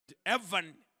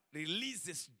heaven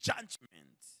releases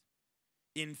judgment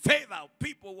in favor of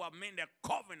people who have made a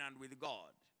covenant with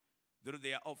God through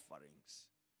their offerings.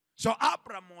 So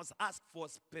Abraham was asked for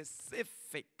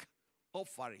specific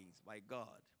offerings by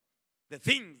God, the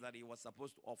things that he was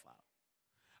supposed to offer.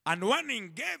 And when he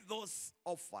gave those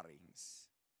offerings,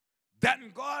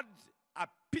 then God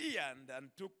appeared and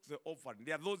took the offering.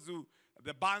 There are those who,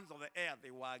 the bands of the air,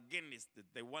 they were against it.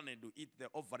 They wanted to eat the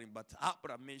offering, but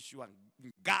Abraham made sure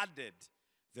and guarded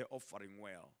the offering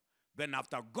well. Then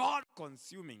after God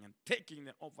consuming and taking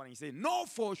the offering, he said, "No,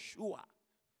 for sure."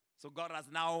 So God has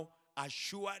now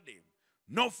assured him,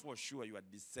 "No, for sure your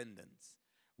descendants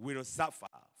will suffer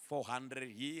 400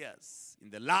 years in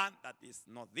the land that is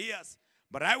not theirs,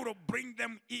 but I will bring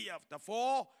them here after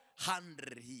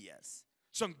 400 years.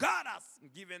 So God has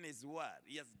given his word.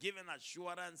 He has given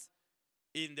assurance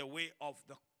in the way of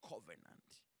the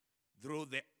covenant through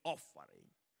the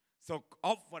offering. So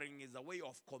offering is a way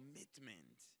of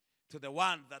commitment to the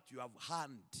one that you have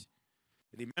handed.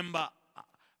 Remember,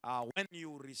 when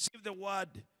you receive the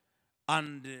word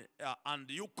and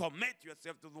you commit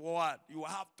yourself to the word, you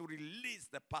have to release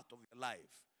the part of your life.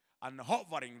 And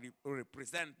hovering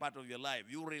represent part of your life.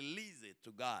 You release it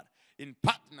to God in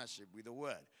partnership with the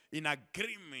word, in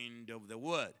agreement of the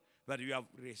word that you have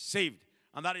received.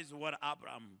 And that is what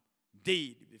Abraham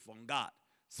did before God.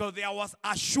 So there was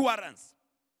assurance.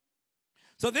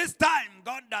 So this time,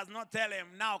 God does not tell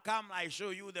him, "Now come, I show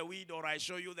you the weed or I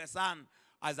show you the sun,"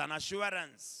 as an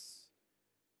assurance.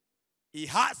 He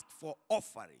asked for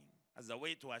offering as a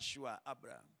way to assure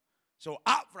Abraham. So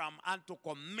Abraham had to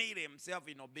commit himself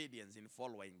in obedience in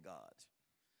following God.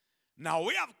 Now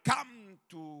we have come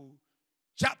to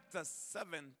chapter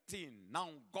 17.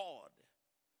 Now God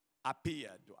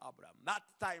appeared to Abraham.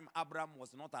 That time Abraham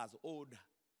was not as old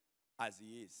as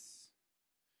he is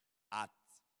at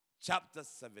chapter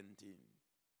 17.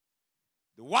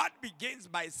 The word begins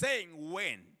by saying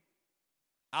when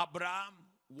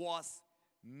Abraham was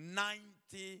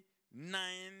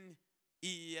 99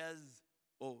 years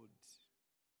old.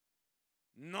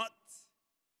 Not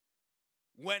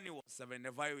when he was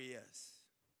 75 years.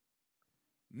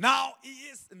 Now he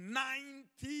is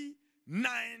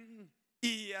 99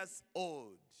 years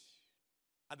old.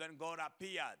 And then God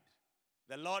appeared.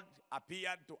 The Lord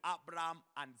appeared to Abraham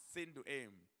and said to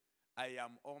him, "I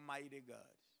am Almighty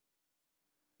God."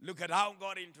 Look at how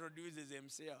God introduces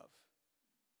himself.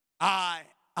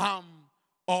 "I am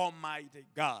Almighty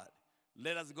God."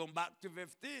 Let us go back to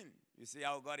 15. You see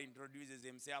how God introduces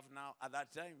himself now at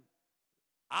that time.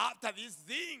 After these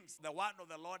things, the word of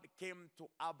the Lord came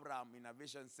to Abraham in a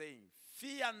vision saying,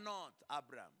 "Fear not,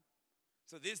 Abraham."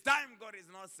 So this time God is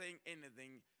not saying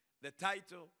anything. The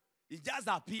title, he just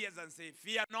appears and says,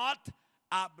 "Fear not,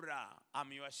 Abraham,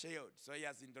 I'm your shield." So he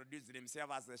has introduced himself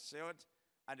as a shield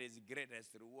and his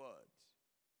greatest reward.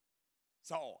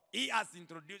 So he has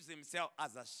introduced himself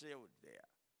as a shield there.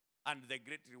 And the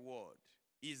great reward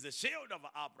is the shield of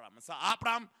Abraham. So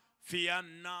Abraham, fear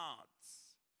not.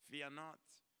 Fear not.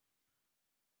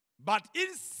 But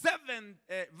in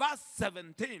verse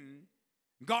 17,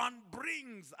 God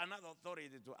brings another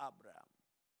authority to Abraham.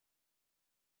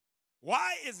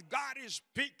 Why is God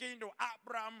speaking to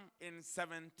Abraham in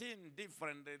 17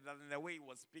 differently than the way he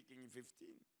was speaking in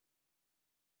 15?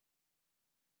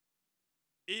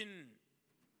 In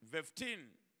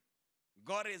 15,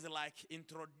 God is like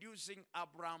introducing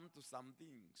Abraham to some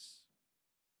things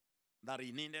that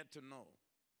he needed to know.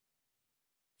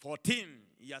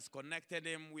 14, he has connected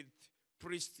him with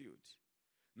priesthood.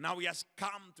 Now he has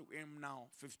come to him now,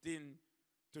 15,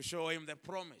 to show him the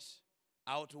promise,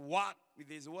 how to walk with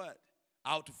his word,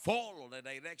 how to follow the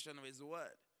direction of his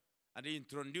word. And he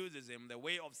introduces him the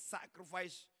way of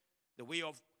sacrifice, the way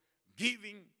of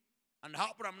giving. And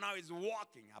Abraham now is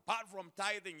walking. Apart from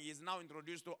tithing, he is now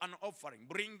introduced to an offering.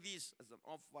 Bring this as an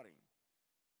offering.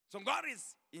 So God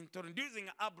is introducing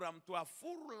Abraham to a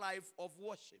full life of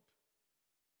worship.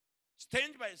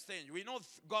 Stage by stage. We know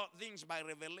God things by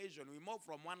revelation. We move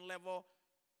from one level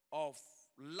of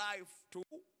life to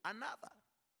another.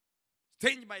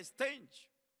 Stage by stage.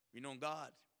 We know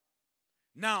God.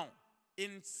 Now,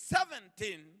 in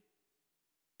 17,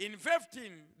 in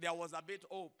 15, there was a bit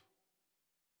hope.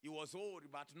 He was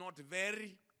old, but not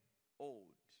very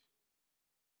old.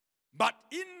 But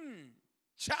in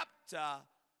chapter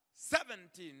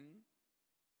 17,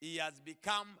 he has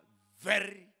become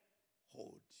very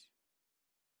old.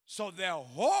 So the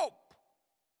hope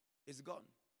is gone.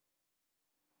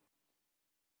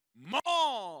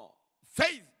 More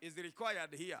faith is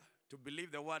required here to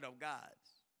believe the word of God.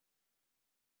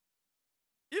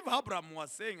 If Abraham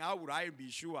was saying, "How would I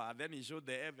be sure?" Then he showed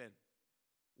the heaven.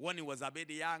 when he was a bit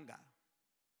younger.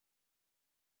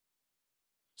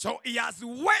 So he has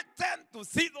waited to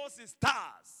see those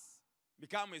stars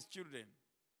become his children.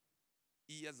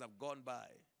 Years have gone by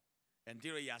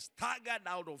until he has staggered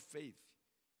out of faith.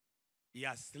 He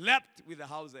has slept with the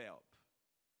house help.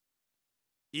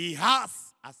 He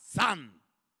has a son.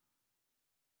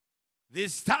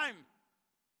 This time,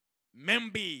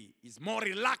 maybe he's more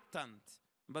reluctant,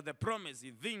 but the promise,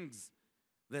 he thinks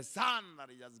the son that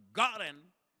he has gotten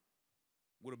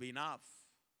will be enough.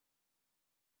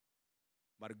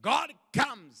 But God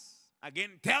comes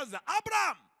again, tells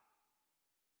Abraham,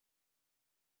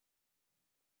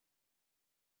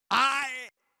 I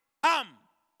am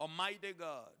Almighty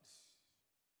God.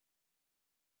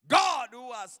 God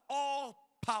who has all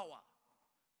power.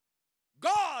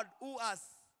 God who has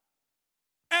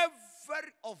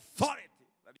every authority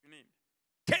that you need.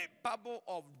 Capable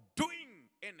of doing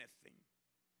anything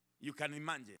you can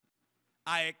imagine.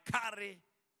 I carry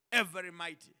every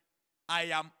mighty. I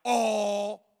am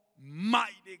Almighty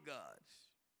God.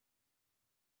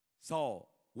 So,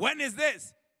 when is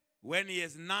this? When he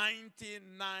is 99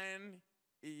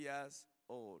 years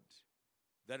old.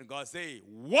 Then God say,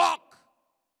 walk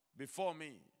before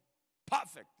me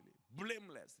perfectly,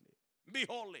 blamelessly, be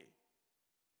holy.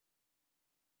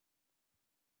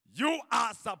 You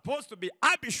are supposed to be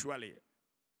habitually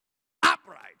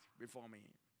upright before me.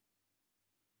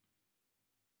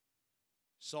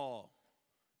 So,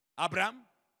 Abraham,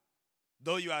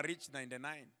 though you are rich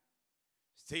 99,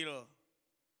 still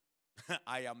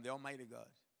I am the Almighty God.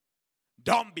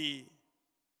 Don't be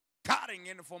carrying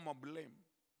any form of blame.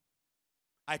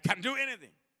 I can do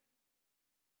anything.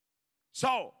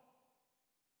 So,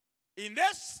 in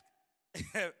this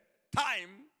time,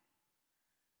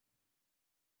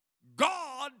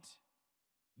 God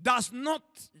does not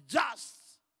just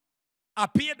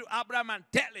appear to Abraham and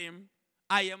tell him,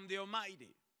 I am the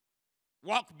Almighty.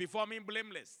 Walk before me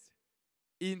blameless.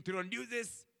 He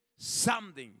introduces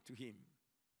something to him.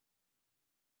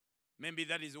 Maybe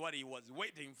that is what he was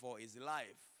waiting for, his life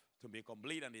to be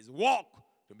complete and his walk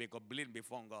to be complete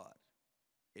before God.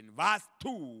 In verse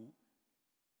 2,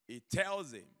 he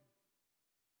tells him,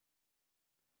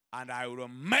 and I will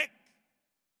make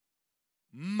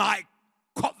my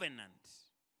covenant.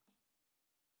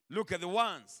 Look at the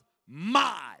ones.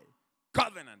 My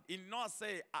covenant. He did not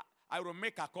say, I will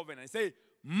make a covenant. He said,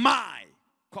 my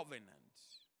covenant.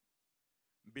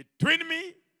 Between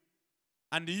me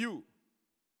and you.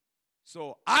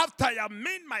 So after I have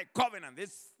made my covenant,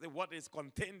 this is what is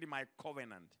contained in my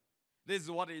covenant. This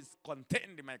is what is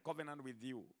contained in my covenant with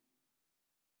you.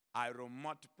 I will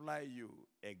multiply you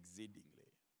exceedingly.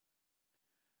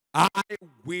 I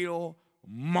will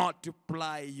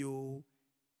multiply you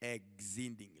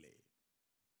exceedingly.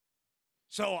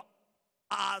 So,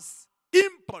 as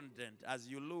important as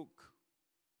you look,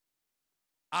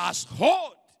 as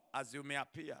hot as you may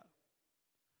appear,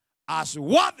 as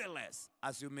worthless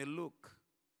as you may look,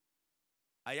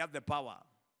 I have the power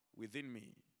within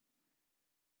me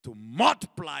to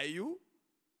multiply you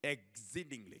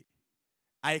exceedingly.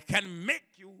 I can make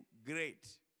you great.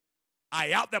 I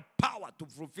have the power to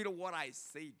fulfill what I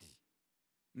said.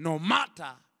 No matter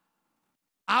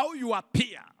how you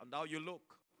appear and how you look,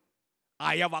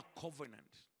 I have a covenant.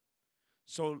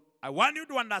 So I want you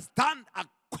to understand a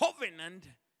covenant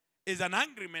is an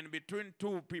agreement between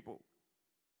two people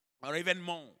or even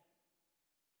more.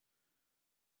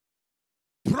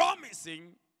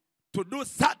 Promising to do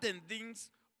certain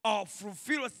things or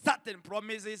fulfill certain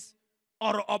promises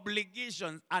or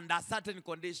obligations under certain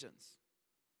conditions.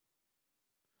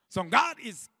 So God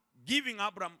is giving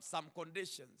Abraham some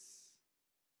conditions.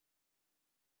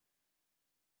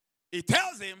 He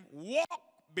tells him, walk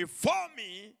before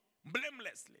me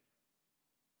blamelessly.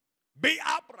 Be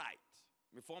upright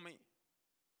before me.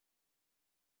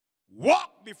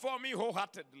 Walk before me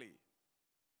wholeheartedly.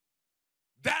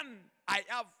 Then I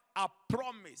have a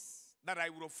promise that I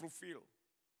will fulfill.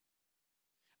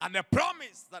 And the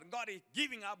promise that God is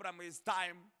giving Abraham this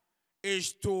time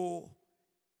is to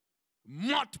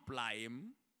multiply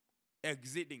him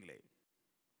exceedingly.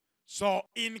 So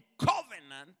in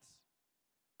covenant,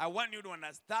 I want you to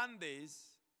understand this.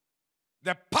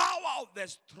 The power of the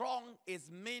strong is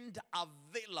made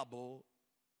available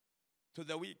to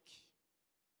the weak.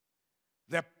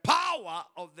 The power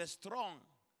of the strong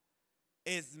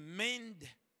is made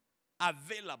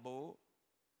available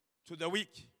to the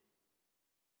weak.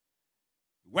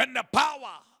 When the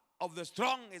power of the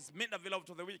strong is made available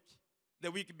to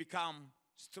the weak become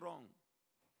strong.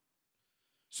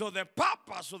 So the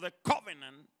purpose of the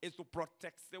covenant is to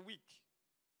protect the weak.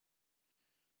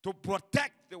 To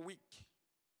protect the weak.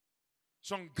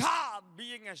 So God,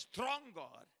 being a strong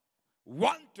God,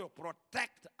 wants to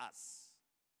protect us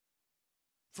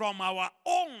from our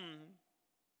own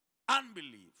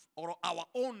unbelief or our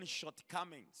own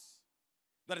shortcomings.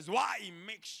 That is why he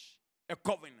makes a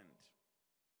covenant.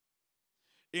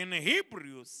 In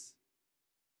Hebrews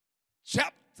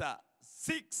chapter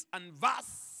 6 and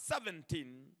verse 17,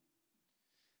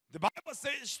 the Bible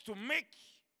says to make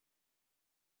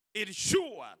it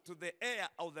sure to the heir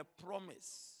of the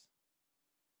promise,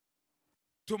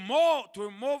 to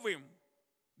move him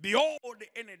beyond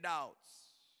any doubts.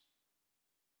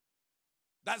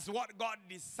 That's what God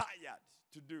desired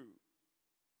to do.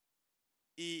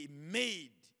 He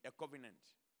made a covenant.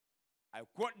 I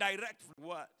quote direct from the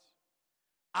word.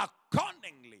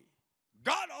 Accordingly,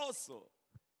 God also,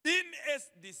 in his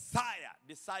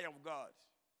desire of God,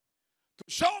 to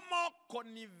show more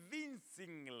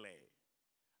convincingly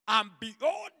and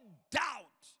beyond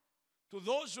doubt to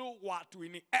those who were to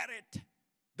inherit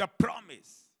the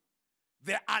promise,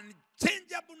 the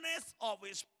unchangeableness of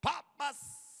his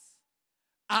purpose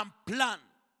and plan,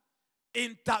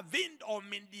 intervened or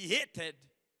mediated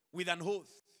with an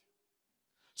oath.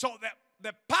 So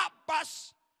the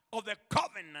purpose of the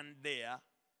covenant there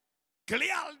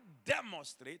clearly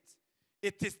demonstrates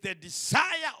it is the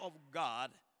desire of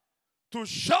God to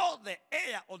show the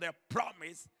heir of the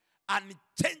promise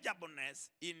unchangeableness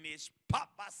in his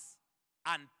purpose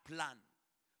and plan.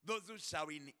 Those who shall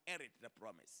inherit the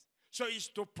promise. So it's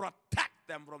to protect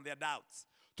them from their doubts.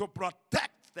 To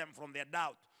protect them from their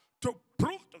doubt. To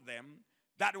prove to them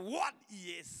that what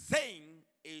he is saying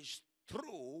is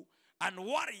true and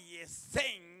what he is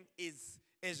saying is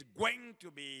going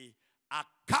to be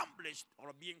accomplished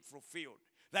or being fulfilled.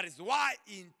 That is why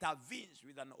he intervenes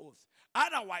with an oath.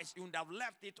 Otherwise, he would have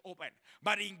left it open.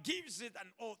 But he gives it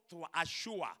an oath to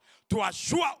assure. To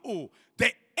assure who?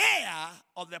 The heir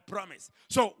of the promise.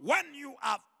 So when you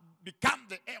have become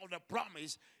the heir of the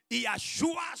promise, he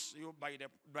assures you by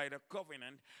the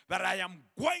covenant that I am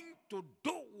going to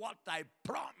do what I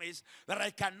promise, that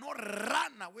I cannot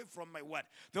run away from my word.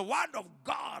 The word of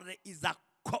God is a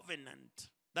covenant.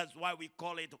 That's why we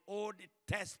call it Old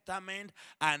Testament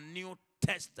and New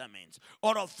Testament.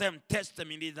 All of them,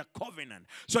 Testament is a covenant.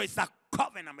 So it's a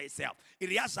covenant by itself.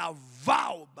 It has a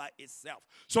vow by itself.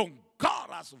 So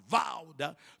God has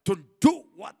vowed to do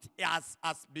what he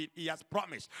has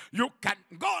promised.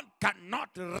 God cannot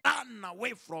run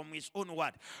away from his own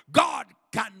word. God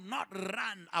cannot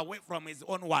run away from his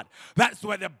own word. That's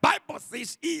why the Bible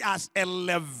says he has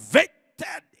elevated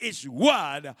his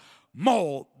word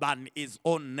more than his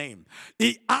own name.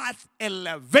 He has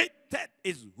elevated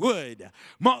his word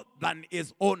more than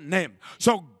his own name.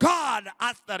 So God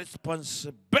has the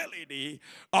responsibility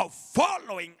of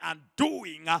following and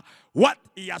doing what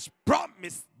he has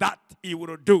promised that he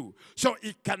will do. So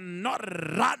he cannot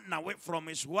run away from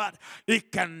his word. He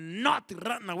cannot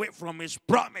run away from his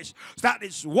promise. That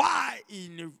is why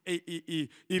he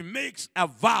makes a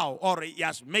vow, or he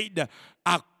has made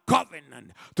a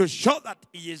covenant to show that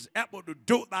he is able to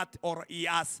do that, or he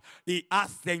has the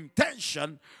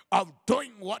intention of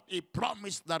doing what he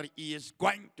promised that he is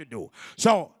going to do.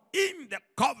 So in the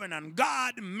covenant,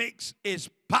 God makes his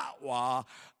power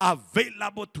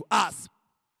available to us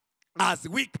as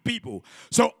weak people.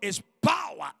 So his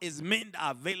power is made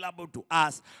available to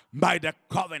us by the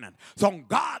covenant. So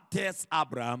God tells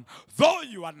Abraham, though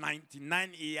you are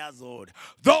 99 years old,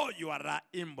 though you are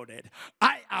invalid,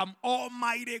 I am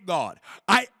Almighty God.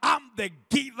 I am the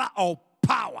giver of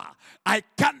power. I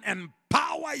can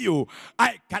empower you.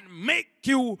 I can make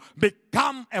you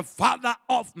become a father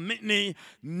of many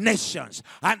nations.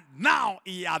 And now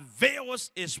he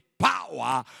avails his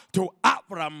power to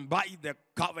Abraham by the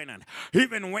covenant.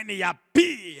 Even when he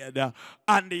appeared,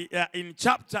 and in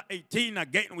chapter 18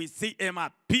 again we see him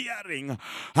appearing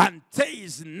and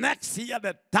says, next year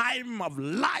the time of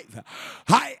life,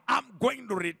 I am going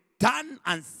to return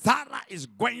and Sarah is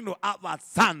going to have a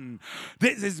son.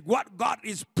 This is what God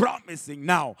is promising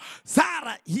now.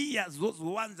 Sarah hears those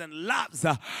ones and loves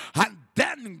her, and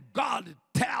then God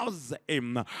tells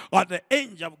him, or the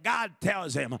angel of God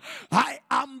tells him, I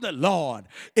am the Lord.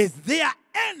 Is there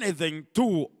anything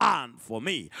too hard for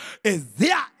me? Is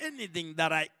there anything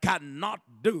that I cannot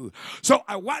do? So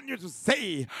I want you to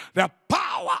say, the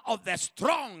power of the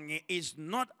strong is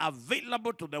not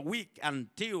available to the weak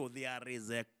until there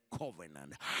is a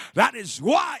covenant. That is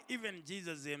why even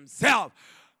Jesus himself,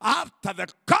 after the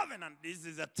covenant covenant, this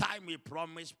is a time we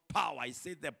promise power. He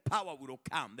said the power will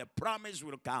come, the promise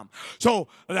will come. So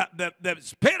the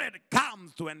Spirit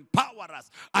comes to empower us,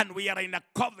 and we are in a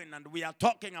covenant. We are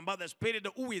talking about the Spirit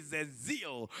who is the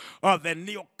zeal of the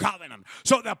new covenant.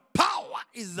 So the power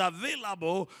is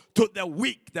available to the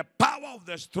weak, the power of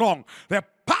the strong, the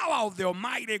power of the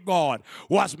Almighty God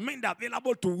was made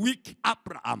available to weak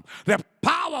Abraham. The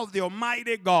power of the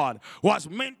Almighty God was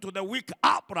meant to the weak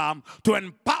Abraham to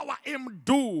empower him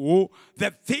do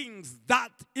the things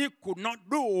that he could not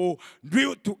do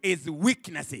due to his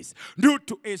weaknesses, due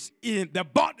to his the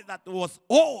body that was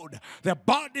old, the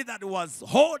body that was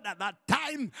old at that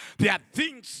time. There are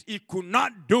things he could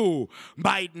not do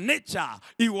by nature.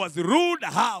 He was ruled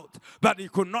out, but he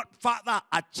could not father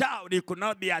a child. He could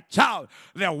not be a child.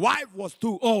 The wife was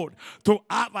too old to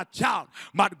have a child.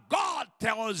 But God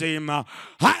tells him,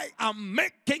 I am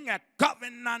making a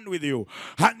covenant with you.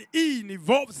 And he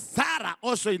involves Sarah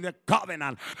also in the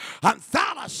covenant. And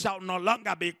Sarah shall no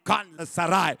longer be called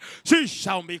Sarai. She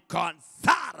shall be called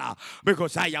Sarah,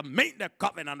 because I have made the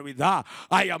covenant with her.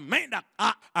 I have made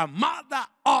a mother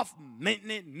of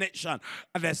many nations.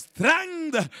 The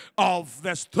strength of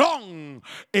the strong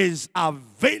is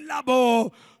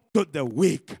available to the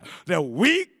weak. The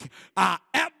weak are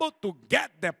able to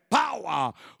get the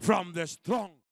power from the strong.